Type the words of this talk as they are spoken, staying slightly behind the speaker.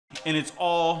and it's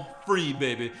all free,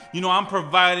 baby. You know, I'm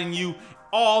providing you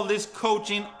all this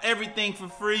coaching, everything for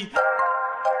free.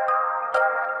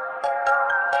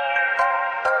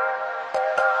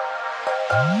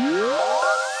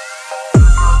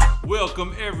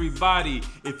 Welcome everybody.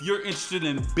 If you're interested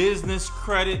in business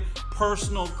credit,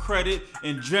 personal credit,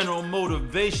 and general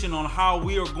motivation on how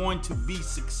we are going to be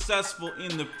successful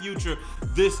in the future,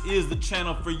 this is the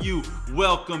channel for you.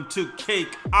 Welcome to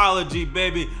Cakeology,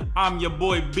 baby. I'm your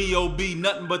boy B.O.B.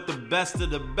 Nothing but the best of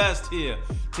the best here.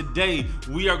 Today,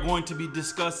 we are going to be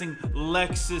discussing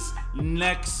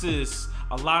LexisNexis.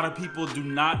 A lot of people do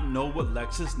not know what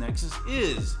LexisNexis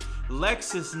is.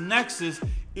 LexisNexis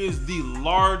is the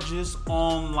largest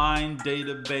online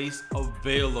database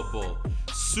available.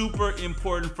 Super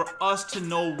important for us to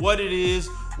know what it is,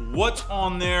 what's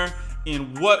on there,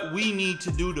 and what we need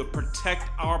to do to protect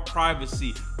our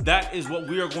privacy. That is what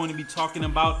we are going to be talking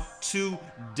about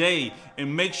today.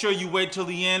 And make sure you wait till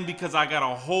the end because I got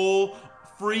a whole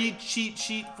free cheat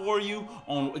sheet for you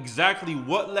on exactly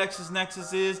what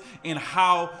LexisNexis is and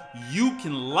how you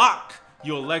can lock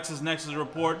your LexisNexis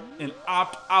report and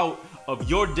opt out of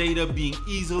your data being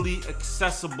easily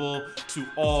accessible to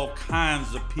all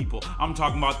kinds of people. I'm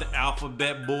talking about the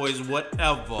alphabet boys,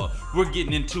 whatever. We're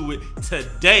getting into it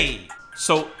today.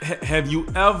 So have you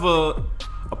ever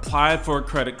applied for a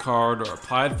credit card or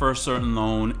applied for a certain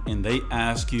loan and they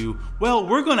ask you, well,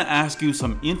 we're going to ask you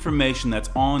some information that's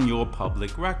on your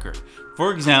public record.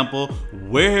 For example,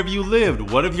 where have you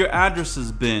lived? What have your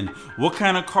addresses been? What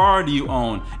kind of car do you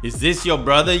own? Is this your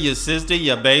brother, your sister,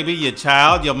 your baby, your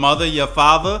child, your mother, your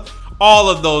father? All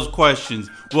of those questions.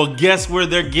 Well, guess where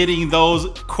they're getting those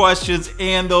questions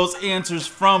and those answers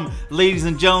from, ladies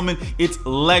and gentlemen? It's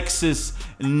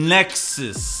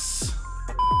LexisNexis.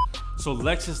 So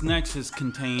LexisNexis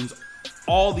contains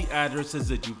all the addresses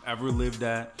that you've ever lived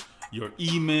at, your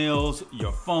emails,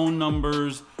 your phone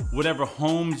numbers, whatever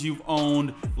homes you've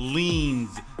owned,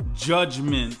 liens,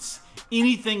 judgments,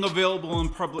 anything available in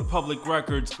public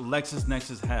records,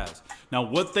 LexisNexis has. Now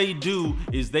what they do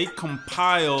is they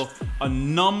compile a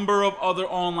number of other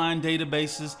online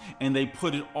databases and they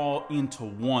put it all into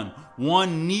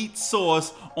one neat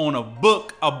source on a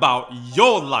book about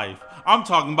your life. I'm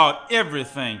talking about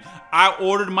everything. I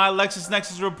ordered my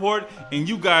LexisNexis report and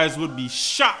you guys would be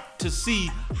shocked to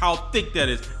see how thick that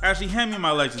is. Actually, hand me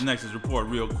my LexisNexis report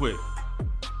real quick.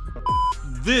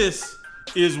 This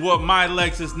is what my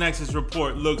LexisNexis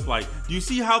report looks like. Do you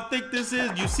see how thick this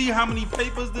is? Do you see how many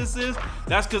papers this is?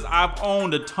 That's because I've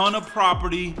owned a ton of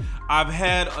property. I've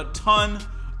had a ton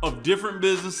of different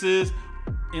businesses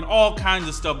and all kinds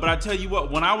of stuff. But I tell you what,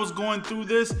 when I was going through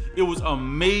this, it was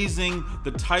amazing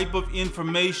the type of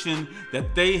information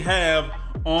that they have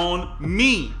on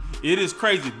me. It is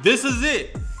crazy. This is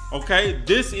it, okay?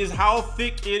 This is how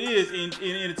thick it is, and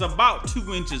it's about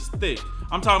 2 inches thick.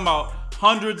 I'm talking about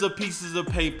hundreds of pieces of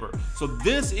paper. So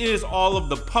this is all of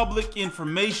the public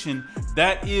information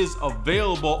that is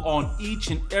available on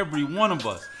each and every one of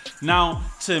us. Now,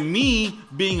 to me,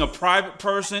 being a private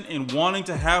person and wanting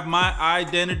to have my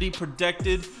identity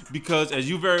protected, because as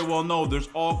you very well know, there's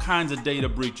all kinds of data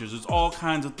breaches. There's all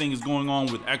kinds of things going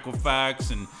on with Equifax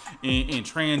and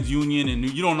TransUnion,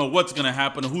 and you don't know what's gonna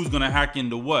happen or who's gonna hack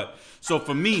into what. So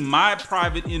for me, my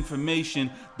private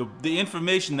information, the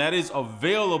information that is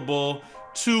available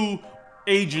to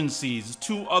agencies,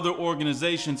 to other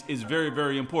organizations is very,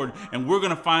 very important. And we're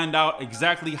gonna find out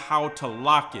exactly how to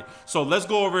lock it. So let's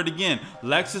go over it again.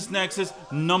 LexisNexis,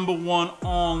 #1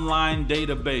 online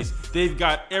database. They've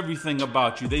got everything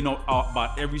about you. They know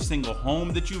about every single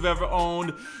home that you've ever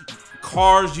owned,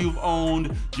 cars you've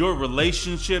owned, your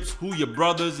relationships, who your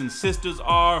brothers and sisters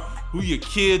are, who your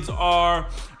kids are,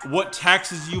 what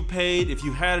taxes you paid, if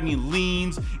you had any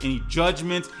liens, any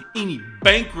judgments, any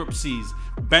bankruptcies.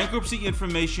 Bankruptcy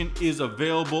information is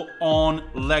available on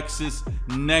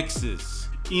LexisNexis.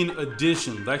 In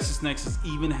addition, LexisNexis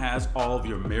even has all of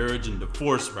your marriage and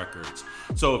divorce records.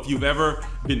 So if you've ever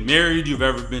been married, you've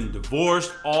ever been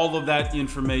divorced, all of that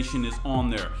information is on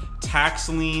there. Tax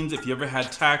liens, if you ever had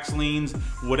tax liens,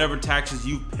 whatever taxes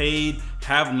you've paid,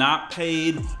 have not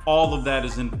paid, all of that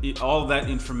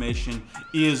information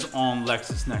is on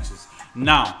LexisNexis.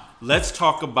 Now, let's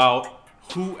talk about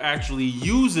who actually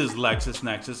uses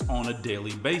LexisNexis on a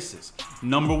daily basis.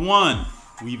 #1,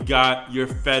 we've got your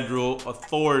federal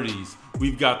authorities.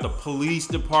 We've got the police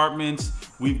departments.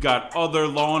 We've got other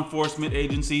law enforcement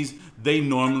agencies. They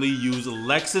normally use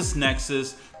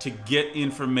LexisNexis to get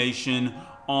information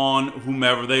on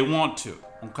whomever they want to,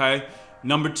 okay?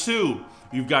 Number two,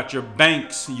 you've got your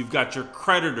banks, you've got your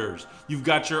creditors, you've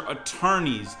got your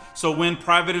attorneys. So when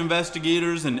private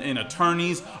investigators and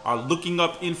attorneys are looking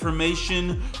up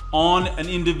information on an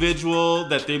individual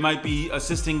that they might be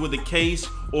assisting with a case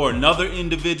or another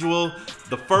individual,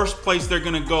 the first place they're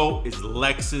gonna go is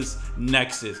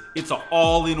LexisNexis. It's an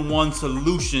all-in-one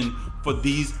solution for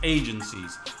these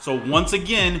agencies. So once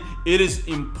again, it is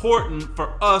important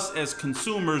for us as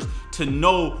consumers to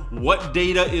know what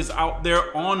data is out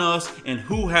there on us and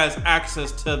who has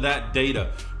access to that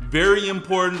data. Very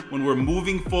important when we're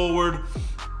moving forward.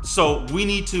 So we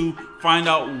need to find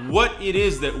out what it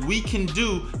is that we can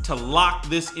do to lock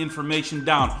this information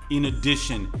down. In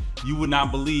addition, you would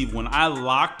not believe when I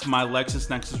locked my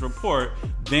LexisNexis report,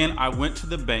 then I went to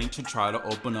the bank to try to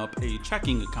open up a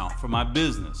checking account for my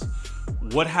business.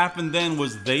 What happened then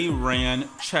was they ran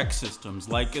check systems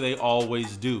like they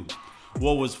always do.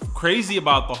 What was crazy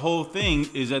about the whole thing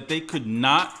is that they could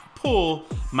not pull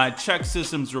my check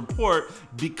systems report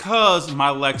because my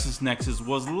LexisNexis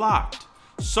was locked.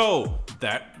 So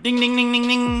that ding, ding, ding, ding,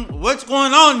 ding, what's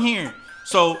going on here?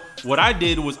 So what I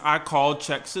did was I called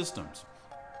check systems.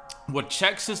 What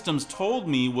check systems told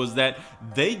me was that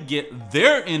they get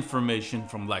their information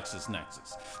from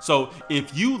LexisNexis. So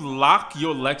if you lock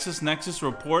your LexisNexis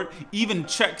report, even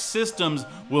check systems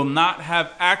will not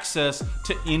have access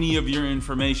to any of your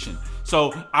information.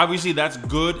 So obviously that's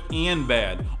good and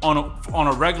bad. On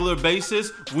a regular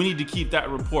basis, we need to keep that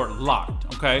report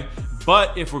locked, okay?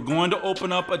 But if we're going to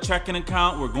open up a checking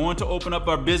account, we're going to open up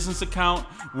our business account,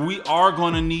 we are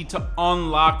going to need to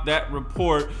unlock that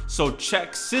report so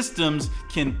check systems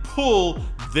can pull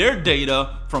their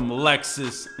data from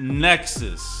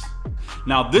LexisNexis.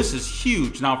 Now this is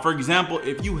huge. Now, for example,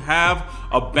 if you have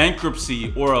a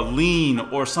bankruptcy or a lien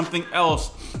or something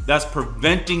else that's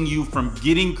preventing you from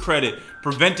getting credit,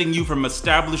 preventing you from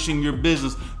establishing your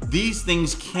business, these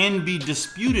things can be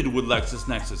disputed with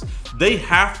LexisNexis. They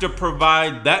have to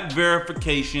provide that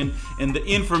verification and the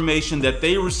information that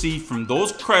they receive from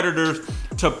those creditors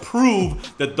to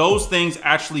prove that those things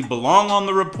actually belong on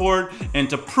the report and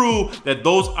to prove that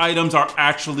those items are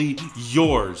actually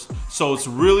yours. So it's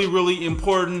really, really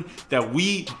important that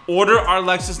we order our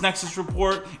LexisNexis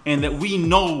report and that we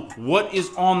know what is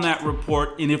on that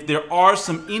report. And if there are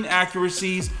some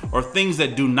inaccuracies or things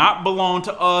that do not belong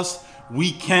to us,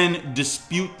 we can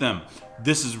dispute them.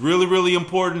 This is really, really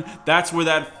important. That's where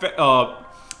that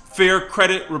Fair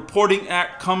Credit Reporting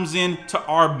Act comes in to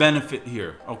our benefit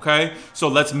here, okay? So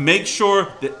let's make sure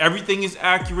that everything is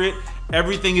accurate,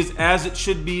 everything is as it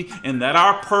should be, and that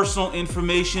our personal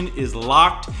information is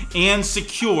locked and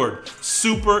secured.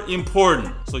 Super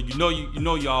important. So you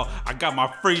know y'all, I got my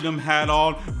freedom hat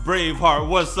on. Braveheart,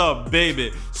 what's up,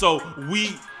 baby? So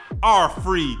we are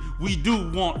free. We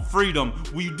do want freedom.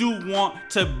 We do want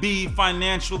to be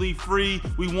financially free.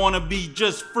 We want to be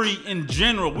just free in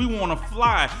general. We want to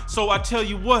fly. So I tell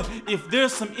you what, if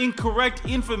there's some incorrect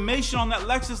information on that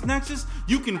LexisNexis,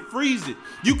 you can freeze it.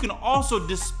 You can also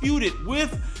dispute it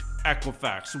with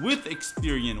Equifax, with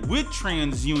Experian, with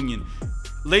TransUnion.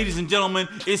 Ladies and gentlemen,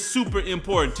 it's super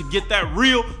important to get that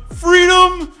real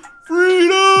freedom.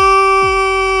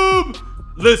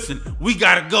 Listen, we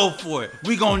gotta go for it.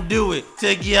 We gonna do it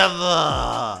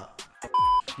together.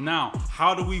 Now,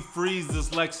 how do we freeze this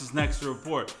LexisNexis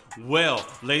report? Well,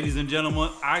 ladies and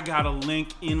gentlemen, I got a link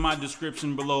in my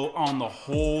description below on the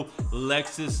whole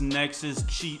LexisNexis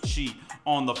cheat sheet.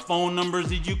 On the phone numbers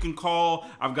that you can call,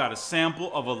 I've got a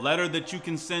sample of a letter that you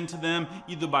can send to them,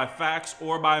 either by fax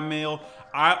or by mail.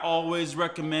 I always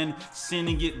recommend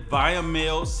sending it via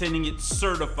mail, sending it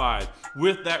certified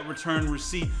with that return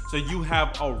receipt, so you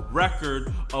have a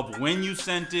record of when you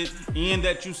sent it and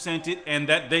that you sent it and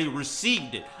that they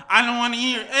received it. I don't want to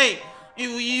hear, hey,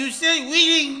 you said we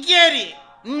didn't get it.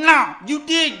 No, you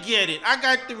did get it. I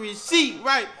got the receipt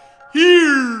right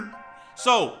here.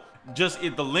 So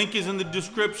if the link is in the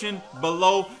description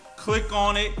below, click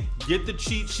on it, get the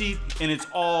cheat sheet, and it's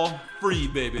all free,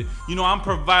 baby. You know, I'm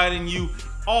providing you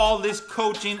all this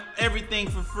coaching, everything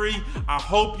for free. I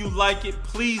hope you like it.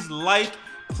 Please like,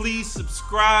 please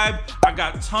subscribe. I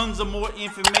got tons of more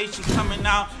information coming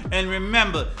out. And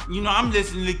remember, you know, I'm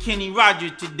listening to Kenny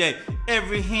Rogers today.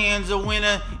 Every hand's a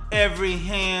winner, every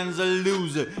hand's a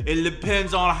loser. It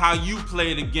depends on how you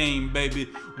play the game, baby.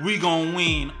 We gonna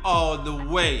win all the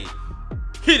way.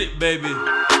 Hit it, baby.